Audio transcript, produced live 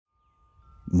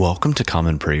Welcome to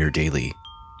Common Prayer Daily,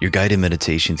 your guided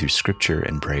meditation through scripture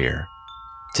and prayer.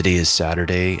 Today is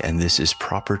Saturday, and this is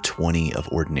proper 20 of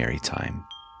Ordinary Time.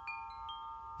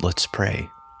 Let's pray.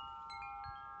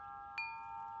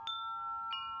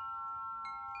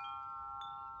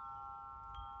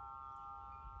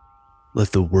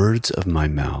 Let the words of my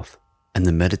mouth and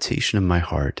the meditation of my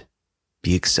heart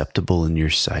be acceptable in your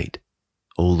sight,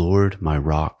 O Lord, my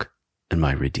rock and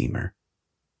my redeemer.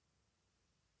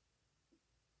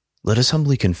 Let us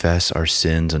humbly confess our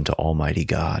sins unto Almighty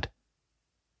God.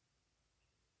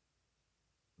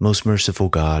 Most merciful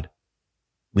God,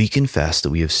 we confess that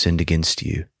we have sinned against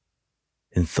you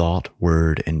in thought,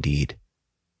 word, and deed,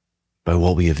 by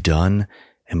what we have done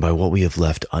and by what we have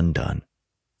left undone.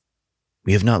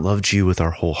 We have not loved you with our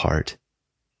whole heart.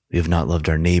 We have not loved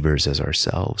our neighbors as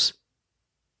ourselves.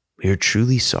 We are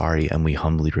truly sorry and we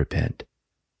humbly repent.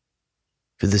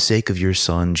 For the sake of your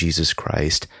Son, Jesus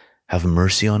Christ, have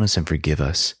mercy on us and forgive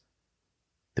us,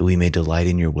 that we may delight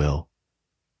in your will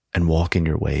and walk in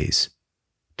your ways,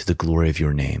 to the glory of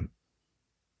your name.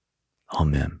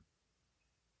 Amen.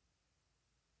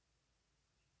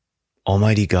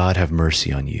 Almighty God, have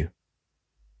mercy on you.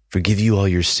 Forgive you all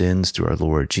your sins through our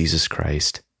Lord Jesus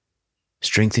Christ.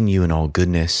 Strengthen you in all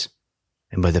goodness,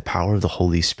 and by the power of the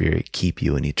Holy Spirit keep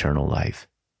you in eternal life.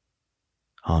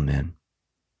 Amen.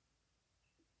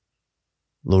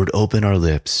 Lord, open our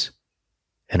lips,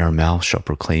 and our mouth shall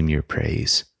proclaim your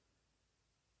praise.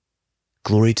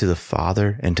 Glory to the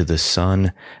Father, and to the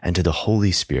Son, and to the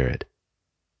Holy Spirit,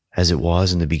 as it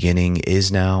was in the beginning, is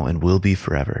now, and will be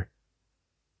forever.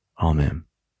 Amen.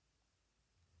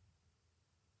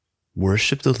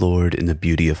 Worship the Lord in the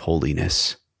beauty of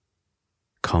holiness.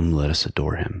 Come, let us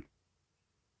adore him.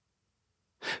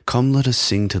 Come, let us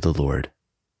sing to the Lord.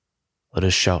 Let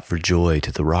us shout for joy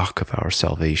to the rock of our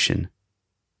salvation.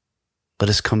 Let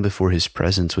us come before his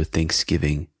presence with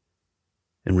thanksgiving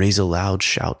and raise a loud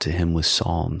shout to him with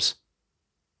psalms.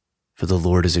 For the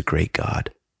Lord is a great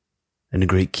God and a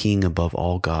great King above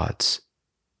all gods.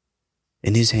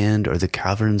 In his hand are the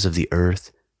caverns of the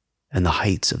earth, and the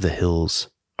heights of the hills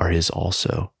are his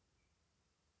also.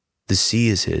 The sea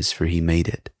is his, for he made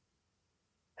it,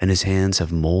 and his hands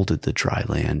have molded the dry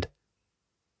land.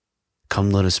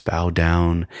 Come, let us bow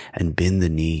down and bend the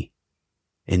knee,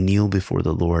 and kneel before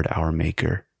the Lord our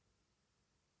Maker.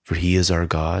 For he is our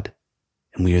God,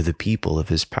 and we are the people of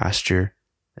his pasture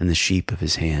and the sheep of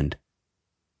his hand.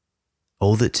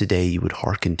 Oh, that today you would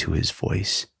hearken to his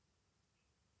voice.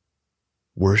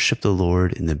 Worship the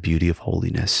Lord in the beauty of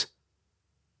holiness.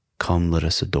 Come, let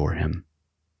us adore him.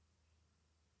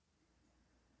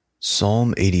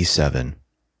 Psalm 87.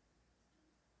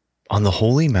 On the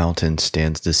holy mountain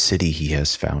stands the city he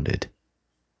has founded.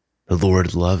 The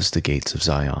Lord loves the gates of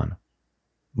Zion,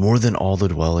 more than all the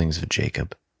dwellings of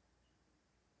Jacob.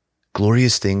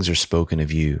 Glorious things are spoken of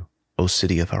you, O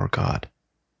city of our God.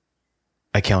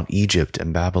 I count Egypt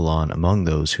and Babylon among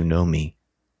those who know me.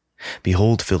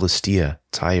 Behold Philistia,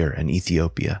 Tyre, and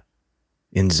Ethiopia.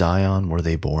 In Zion were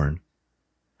they born.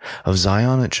 Of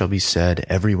Zion it shall be said,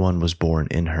 everyone was born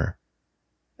in her,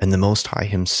 and the Most High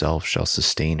himself shall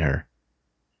sustain her.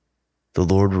 The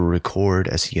Lord will record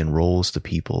as he enrolls the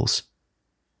peoples.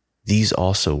 These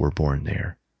also were born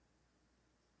there.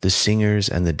 The singers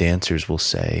and the dancers will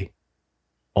say,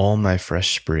 all my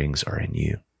fresh springs are in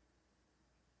you.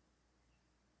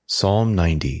 Psalm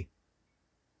 90.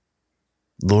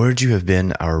 Lord, you have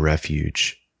been our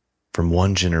refuge from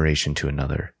one generation to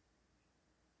another.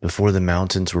 Before the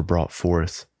mountains were brought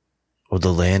forth, or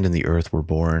the land and the earth were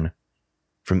born,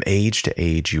 from age to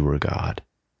age you were God.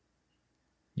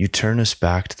 You turn us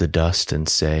back to the dust and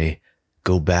say,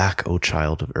 go back, O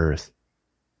child of earth.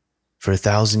 For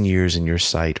 1,000 years in your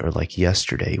sight are like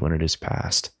yesterday when it is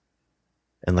past,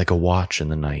 and like a watch in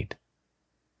the night.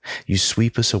 You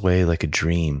sweep us away like a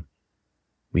dream.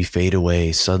 We fade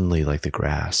away suddenly like the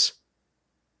grass.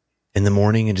 In the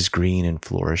morning it is green and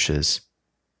flourishes.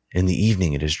 In the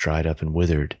evening it is dried up and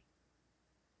withered.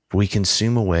 For we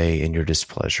consume away in your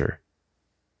displeasure.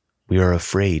 We are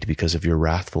afraid because of your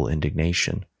wrathful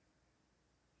indignation.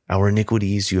 Our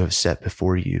iniquities you have set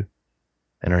before you,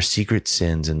 and our secret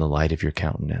sins in the light of your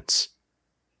countenance.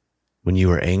 When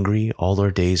you are angry, all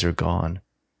our days are gone.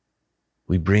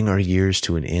 We bring our years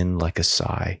to an end like a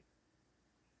sigh.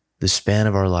 The span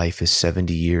of our life is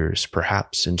 70 years,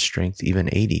 perhaps in strength even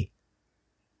 80.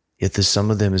 Yet the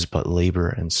sum of them is but labor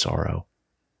and sorrow.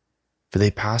 For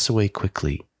they pass away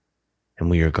quickly, and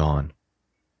we are gone.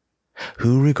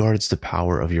 Who regards the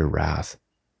power of your wrath?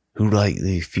 Who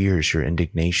lightly fears your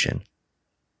indignation?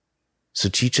 So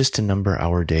teach us to number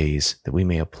our days, that we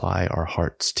may apply our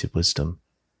hearts to wisdom.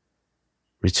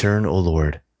 Return, O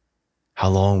Lord. How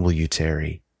long will you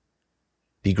tarry?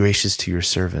 Be gracious to your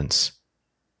servants.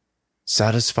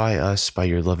 Satisfy us by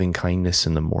your loving kindness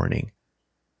in the morning.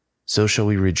 So shall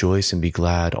we rejoice and be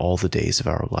glad all the days of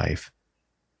our life.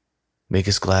 Make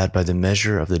us glad by the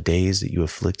measure of the days that you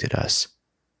afflicted us,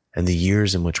 and the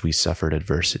years in which we suffered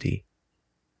adversity.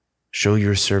 Show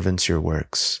your servants your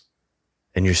works,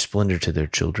 and your splendor to their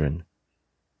children.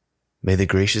 May the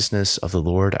graciousness of the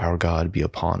Lord our God be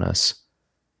upon us.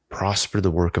 Prosper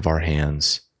the work of our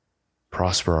hands.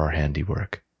 Prosper our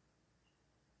handiwork.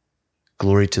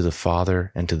 Glory to the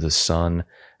Father, and to the Son,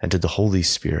 and to the Holy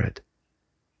Spirit,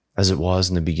 as it was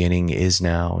in the beginning, is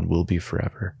now, and will be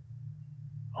forever.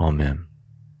 Amen.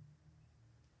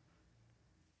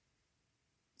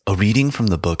 A reading from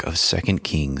the book of 2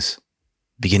 Kings,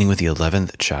 beginning with the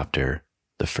 11th chapter,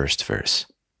 the first verse.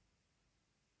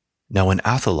 Now when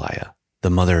Athaliah,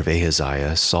 the mother of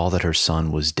Ahaziah, saw that her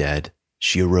son was dead,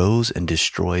 she arose and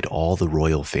destroyed all the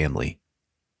royal family.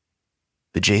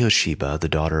 But Jehosheba, the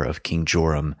daughter of King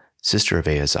Joram, sister of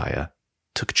Ahaziah,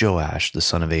 took Joash, the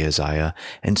son of Ahaziah,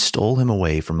 and stole him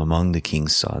away from among the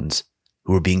king's sons,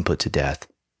 who were being put to death.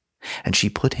 And she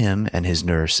put him and his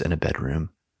nurse in a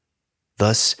bedroom.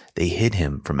 Thus they hid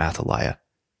him from Athaliah,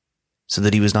 so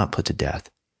that he was not put to death.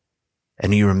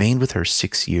 And he remained with her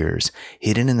 6 years,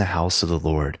 hidden in the house of the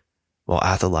Lord, while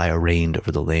Athaliah reigned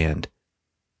over the land.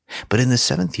 But in the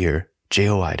 7th year,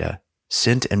 Jehoiada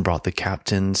sent and brought the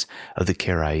captains of the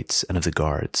Kerites and of the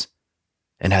guards,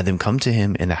 and had them come to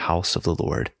him in the house of the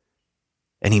Lord.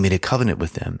 And he made a covenant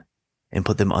with them, and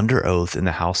put them under oath in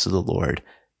the house of the Lord,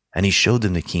 and he showed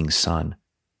them the king's son.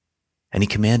 And he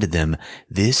commanded them,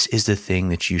 This is the thing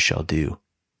that you shall do.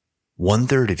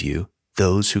 1/3 of you,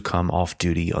 those who come off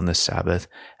duty on the Sabbath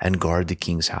and guard the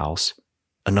king's house,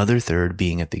 another third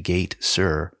being at the gate,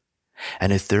 Sur,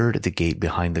 and a third at the gate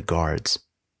behind the guards,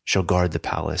 shall guard the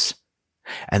palace.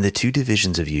 And the 2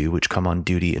 divisions of you which come on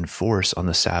duty in force on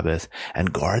the Sabbath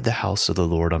and guard the house of the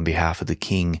Lord on behalf of the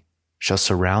king shall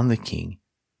surround the king,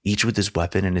 each with his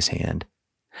weapon in his hand,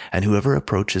 and whoever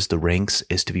approaches the ranks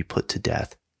is to be put to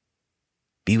death.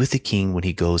 Be with the king when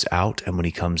he goes out and when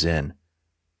he comes in.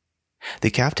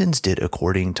 The captains did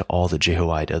according to all that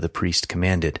Jehoiada the priest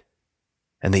commanded,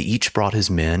 and they each brought his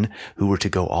men who were to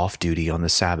go off duty on the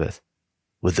Sabbath,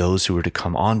 with those who were to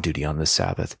come on duty on the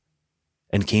Sabbath,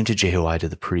 and came to Jehoiada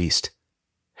the priest.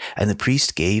 And the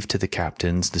priest gave to the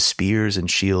captains the spears and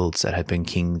shields that had been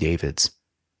King David's,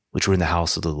 which were in the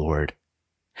house of the Lord.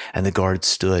 And the guards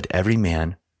stood, every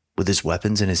man with his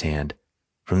weapons in his hand,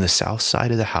 from the south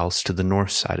side of the house to the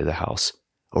north side of the house,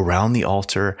 around the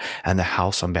altar and the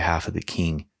house on behalf of the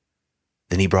king.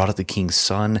 Then he brought up the king's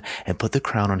son and put the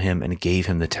crown on him and gave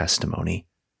him the testimony.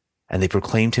 And they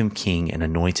proclaimed him king and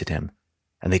anointed him.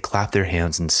 And they clapped their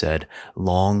hands and said,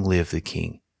 Long live the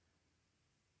king.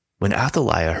 When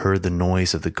Athaliah heard the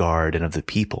noise of the guard and of the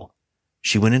people,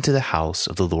 she went into the house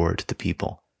of the Lord to the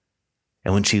people.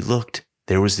 And when she looked,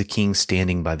 there was the king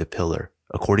standing by the pillar,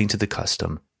 according to the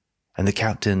custom, and the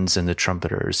captains and the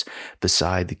trumpeters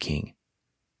beside the king,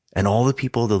 and all the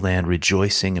people of the land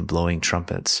rejoicing and blowing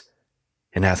trumpets.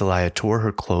 And Athaliah tore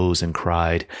her clothes and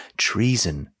cried,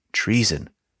 Treason, treason.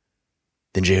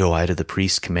 Then Jehoiada the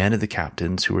priest commanded the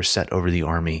captains who were set over the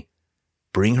army,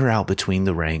 Bring her out between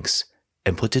the ranks,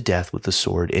 and put to death with the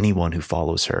sword anyone who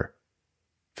follows her.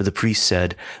 For the priest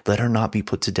said, Let her not be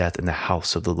put to death in the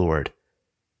house of the Lord.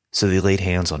 So they laid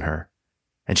hands on her,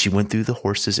 and she went through the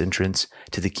horses' entrance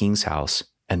to the king's house,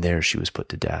 and there she was put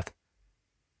to death.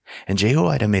 And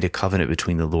Jehoiada made a covenant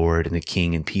between the Lord and the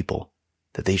king and people,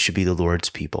 that they should be the Lord's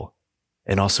people,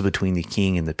 and also between the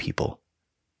king and the people.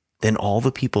 Then all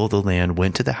the people of the land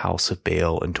went to the house of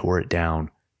Baal and tore it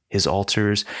down. His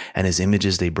altars and his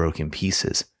images they broke in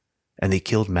pieces. And they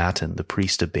killed Mattan, the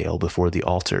priest of Baal, before the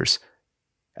altars.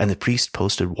 And the priest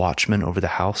posted watchmen over the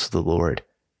house of the Lord.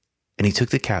 And he took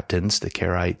the captains, the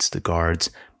Kerites, the guards,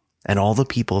 and all the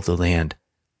people of the land.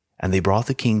 And they brought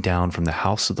the king down from the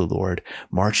house of the Lord,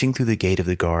 marching through the gate of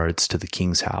the guards to the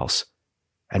king's house.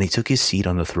 And he took his seat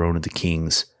on the throne of the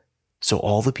kings. So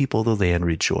all the people of the land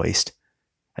rejoiced.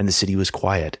 And the city was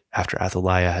quiet after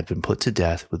Athaliah had been put to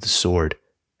death with the sword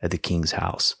at the king's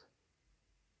house.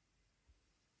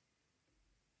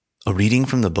 A reading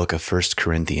from the book of 1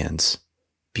 Corinthians,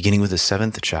 beginning with the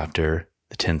 7th chapter,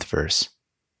 the 10th verse.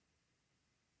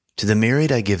 To the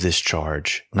married I give this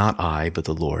charge, not I, but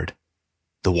the Lord.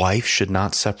 The wife should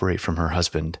not separate from her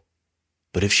husband,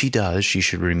 but if she does, she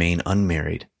should remain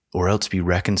unmarried, or else be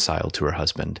reconciled to her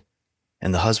husband,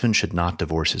 and the husband should not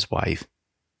divorce his wife.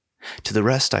 To the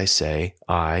rest I say,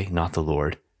 I, not the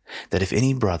Lord, that if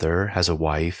any brother has a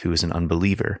wife who is an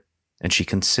unbeliever, and she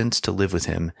consents to live with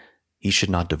him, he should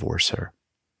not divorce her.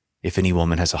 If any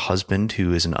woman has a husband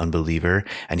who is an unbeliever,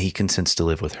 and he consents to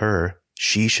live with her,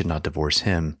 she should not divorce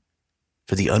him.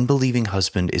 For the unbelieving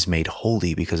husband is made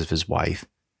holy because of his wife,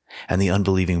 and the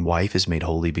unbelieving wife is made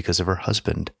holy because of her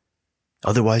husband.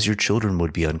 Otherwise your children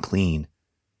would be unclean.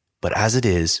 But as it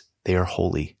is, they are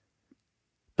holy.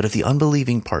 But if the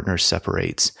unbelieving partner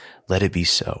separates, let it be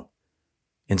so.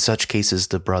 In such cases,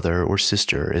 the brother or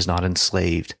sister is not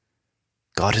enslaved.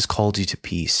 God has called you to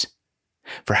peace.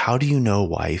 For how do you know,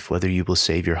 wife, whether you will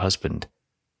save your husband?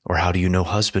 Or how do you know,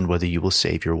 husband, whether you will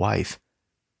save your wife?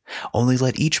 Only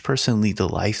let each person lead the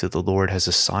life that the Lord has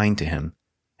assigned to him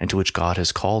and to which God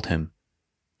has called him.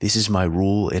 This is my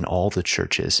rule in all the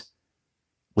churches.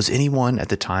 Was anyone at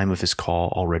the time of his call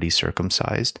already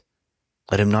circumcised?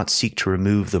 Let him not seek to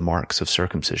remove the marks of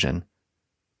circumcision.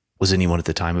 Was anyone at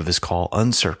the time of his call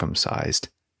uncircumcised?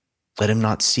 Let him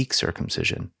not seek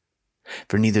circumcision.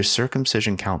 For neither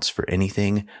circumcision counts for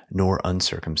anything nor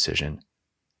uncircumcision,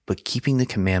 but keeping the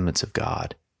commandments of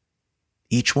God.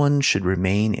 Each one should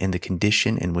remain in the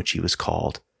condition in which he was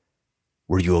called.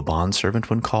 Were you a bondservant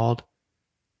when called?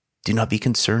 Do not be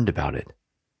concerned about it.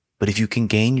 But if you can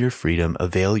gain your freedom,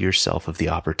 avail yourself of the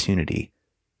opportunity.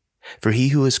 For he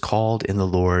who is called in the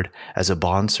Lord as a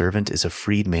bondservant is a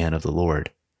freed man of the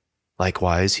Lord.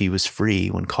 Likewise, he was free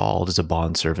when called as a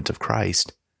bondservant of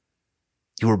Christ.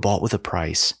 You were bought with a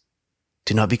price.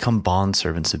 Do not become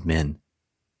bondservants of men.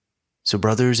 So,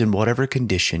 brothers, in whatever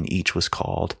condition each was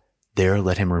called, there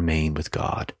let him remain with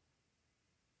God.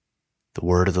 The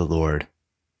word of the Lord.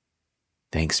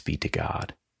 Thanks be to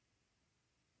God.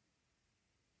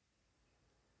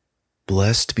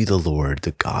 Blessed be the Lord,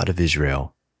 the God of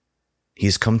Israel. He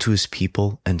has come to his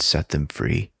people and set them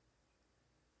free.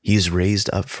 He has raised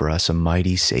up for us a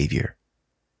mighty Savior,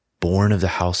 born of the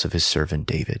house of his servant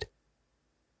David.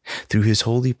 Through his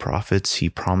holy prophets, he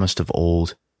promised of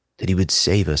old that he would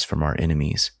save us from our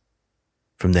enemies,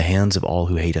 from the hands of all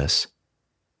who hate us.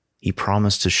 He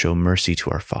promised to show mercy to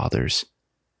our fathers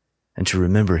and to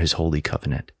remember his holy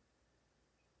covenant.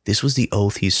 This was the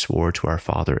oath he swore to our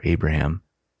father Abraham,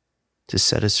 to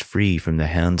set us free from the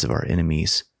hands of our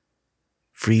enemies,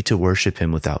 free to worship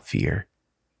him without fear,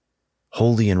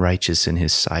 holy and righteous in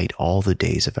his sight all the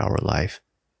days of our life.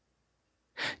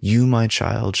 You, my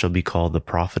child, shall be called the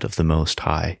prophet of the Most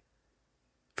High,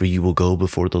 for you will go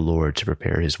before the Lord to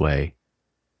prepare his way,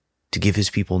 to give his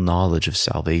people knowledge of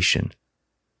salvation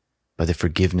by the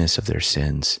forgiveness of their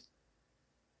sins.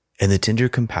 In the tender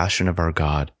compassion of our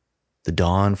God, the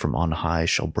dawn from on high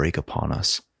shall break upon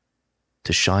us,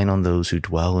 to shine on those who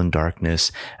dwell in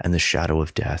darkness and the shadow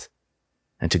of death,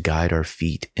 and to guide our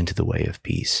feet into the way of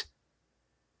peace.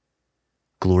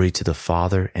 Glory to the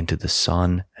Father, and to the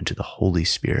Son, and to the Holy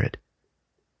Spirit,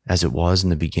 as it was in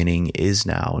the beginning, is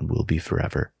now, and will be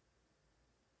forever.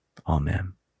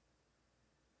 Amen.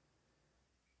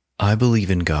 I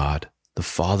believe in God, the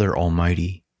Father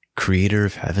Almighty, creator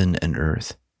of heaven and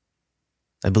earth.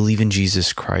 I believe in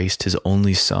Jesus Christ, his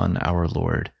only Son, our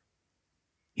Lord.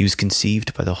 He was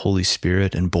conceived by the Holy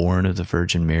Spirit and born of the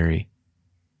Virgin Mary.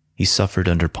 He suffered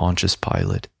under Pontius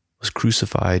Pilate, was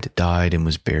crucified, died, and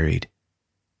was buried.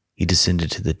 He descended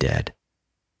to the dead.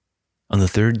 On the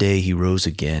third day he rose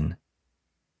again.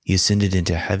 He ascended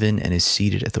into heaven and is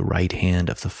seated at the right hand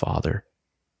of the Father.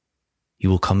 He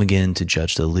will come again to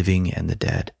judge the living and the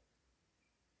dead.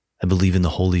 I believe in the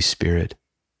Holy Spirit,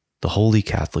 the Holy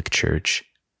Catholic Church,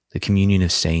 the communion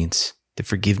of saints, the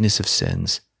forgiveness of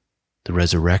sins, the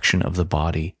resurrection of the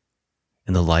body,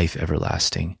 and the life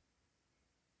everlasting.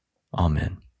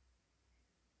 Amen.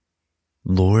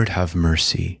 Lord, have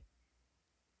mercy.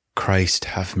 Christ,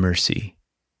 have mercy.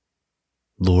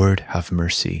 Lord, have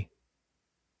mercy.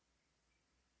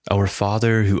 Our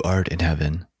Father, who art in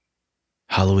heaven,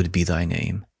 hallowed be thy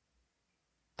name.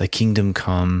 Thy kingdom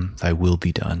come, thy will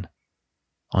be done,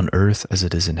 on earth as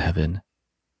it is in heaven.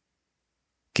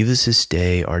 Give us this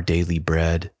day our daily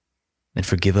bread, and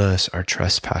forgive us our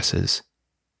trespasses,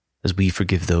 as we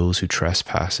forgive those who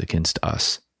trespass against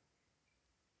us.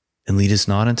 And lead us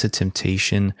not into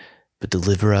temptation, but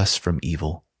deliver us from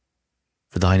evil.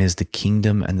 For thine is the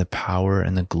kingdom and the power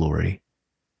and the glory,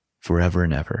 forever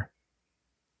and ever.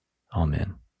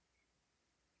 Amen.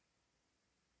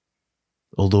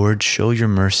 O Lord, show your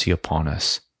mercy upon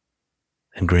us,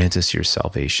 and grant us your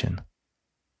salvation.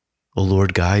 O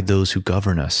Lord, guide those who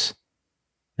govern us,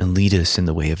 and lead us in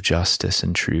the way of justice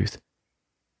and truth.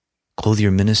 Clothe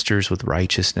your ministers with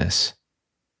righteousness,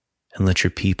 and let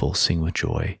your people sing with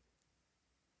joy.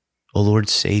 O Lord,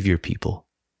 save your people,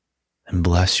 and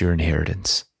bless your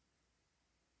inheritance.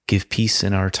 Give peace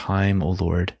in our time, O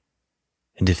Lord,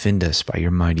 and defend us by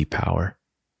your mighty power.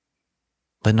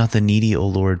 Let not the needy, O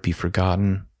Lord, be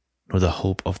forgotten, nor the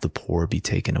hope of the poor be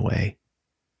taken away.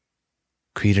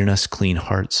 Create in us clean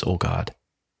hearts, O God,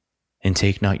 and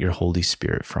take not your Holy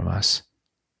Spirit from us.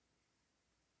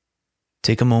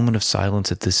 Take a moment of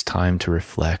silence at this time to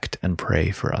reflect and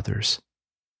pray for others.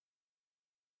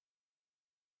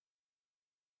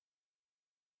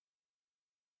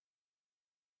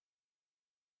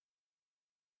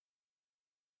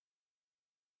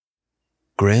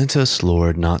 Grant us,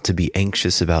 Lord, not to be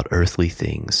anxious about earthly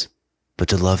things, but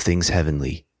to love things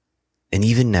heavenly, and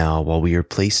even now, while we are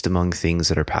placed among things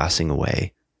that are passing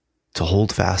away, to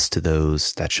hold fast to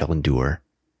those that shall endure.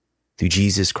 Through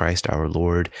Jesus Christ our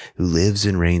Lord, who lives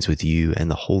and reigns with you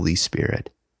and the Holy Spirit,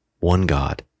 one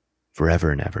God, forever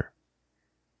and ever.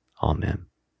 Amen.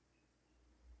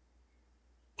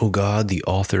 O God, the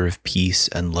author of peace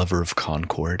and lover of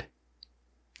concord,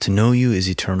 to know you is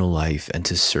eternal life, and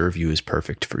to serve you is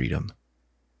perfect freedom.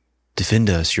 Defend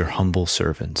us, your humble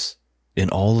servants,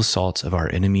 in all assaults of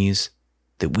our enemies,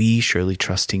 that we, surely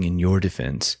trusting in your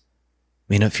defense,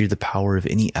 may not fear the power of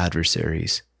any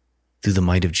adversaries, through the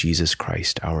might of Jesus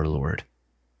Christ our Lord.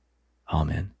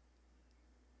 Amen.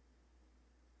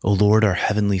 O Lord, our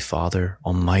heavenly Father,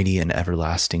 almighty and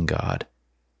everlasting God,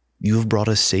 you have brought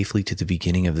us safely to the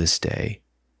beginning of this day.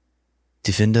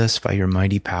 Defend us by your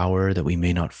mighty power, that we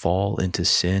may not fall into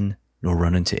sin nor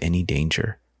run into any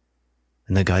danger,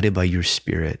 and that guided by your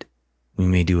Spirit, we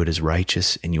may do what is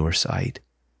righteous in your sight.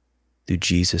 Through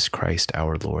Jesus Christ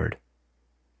our Lord.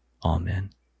 Amen.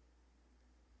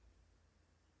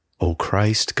 O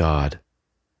Christ God,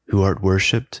 who art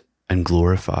worshipped and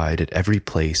glorified at every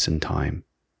place and time,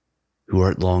 who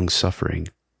art long-suffering,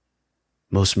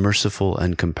 most merciful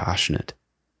and compassionate,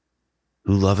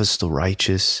 who lovest the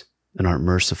righteous and art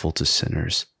merciful to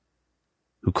sinners,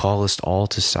 who callest all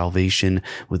to salvation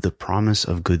with the promise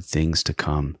of good things to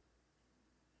come.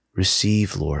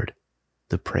 Receive, Lord,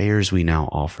 the prayers we now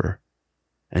offer,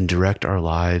 and direct our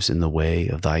lives in the way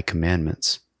of thy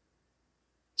commandments.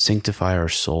 Sanctify our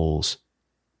souls,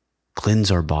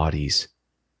 cleanse our bodies,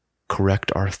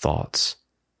 correct our thoughts,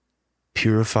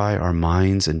 purify our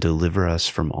minds, and deliver us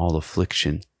from all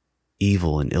affliction,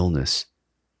 evil, and illness.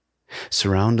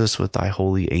 Surround us with thy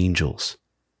holy angels,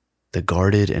 that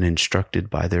guarded and instructed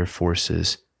by their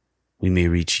forces, we may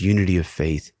reach unity of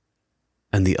faith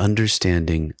and the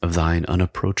understanding of thine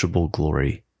unapproachable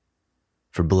glory.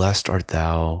 For blessed art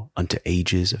thou unto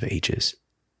ages of ages.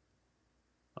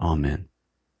 Amen.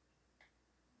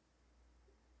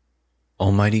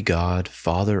 Almighty God,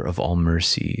 Father of all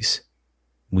mercies,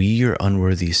 we, your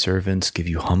unworthy servants, give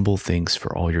you humble thanks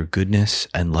for all your goodness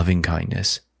and loving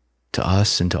kindness to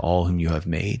us and to all whom you have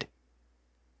made.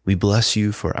 We bless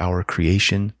you for our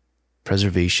creation,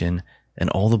 preservation, and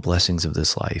all the blessings of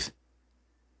this life,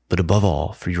 but above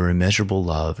all for your immeasurable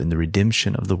love in the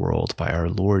redemption of the world by our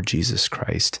Lord Jesus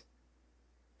Christ,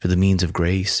 for the means of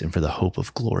grace and for the hope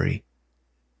of glory.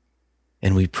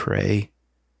 And we pray,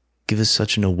 give us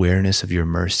such an awareness of your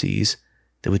mercies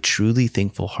that with truly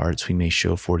thankful hearts we may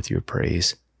show forth your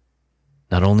praise,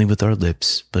 not only with our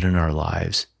lips, but in our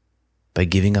lives, by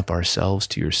giving up ourselves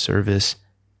to your service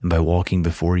and by walking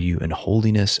before you in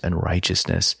holiness and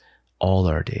righteousness all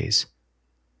our days.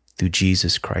 Through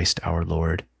Jesus Christ our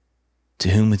Lord, to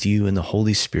whom with you and the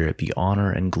Holy Spirit be honor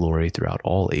and glory throughout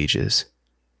all ages.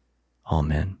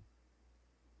 Amen.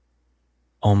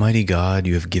 Almighty God,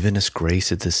 you have given us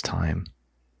grace at this time,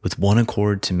 with one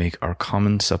accord to make our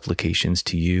common supplications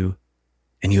to you,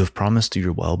 and you have promised through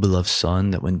your well-beloved Son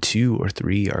that when 2 or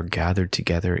 3 are gathered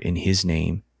together in his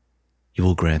name, you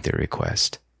will grant their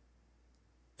request.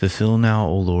 Fulfill now,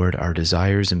 O Lord, our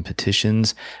desires and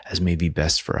petitions as may be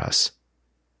best for us,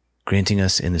 granting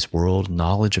us in this world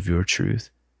knowledge of your truth,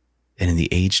 and in the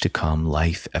age to come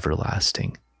life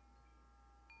everlasting.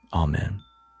 Amen.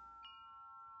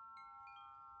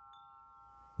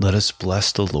 Let us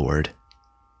bless the Lord.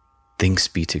 Thanks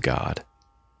be to God.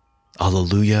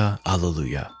 Alleluia,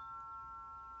 alleluia.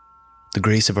 The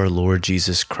grace of our Lord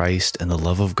Jesus Christ and the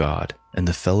love of God and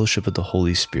the fellowship of the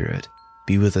Holy Spirit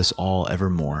be with us all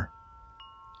evermore.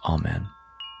 Amen.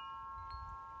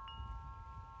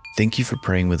 Thank you for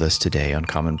praying with us today on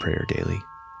Common Prayer Daily.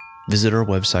 Visit our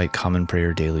website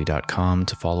commonprayerdaily.com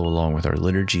to follow along with our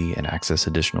liturgy and access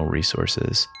additional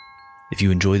resources. If you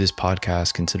enjoy this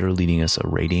podcast, consider leaving us a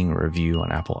rating or review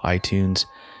on Apple iTunes,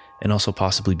 and also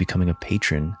possibly becoming a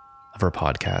patron of our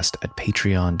podcast at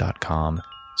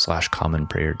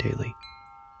patreon.com/commonprayerdaily.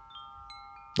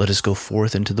 Let us go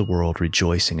forth into the world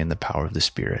rejoicing in the power of the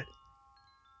Spirit.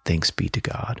 Thanks be to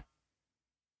God.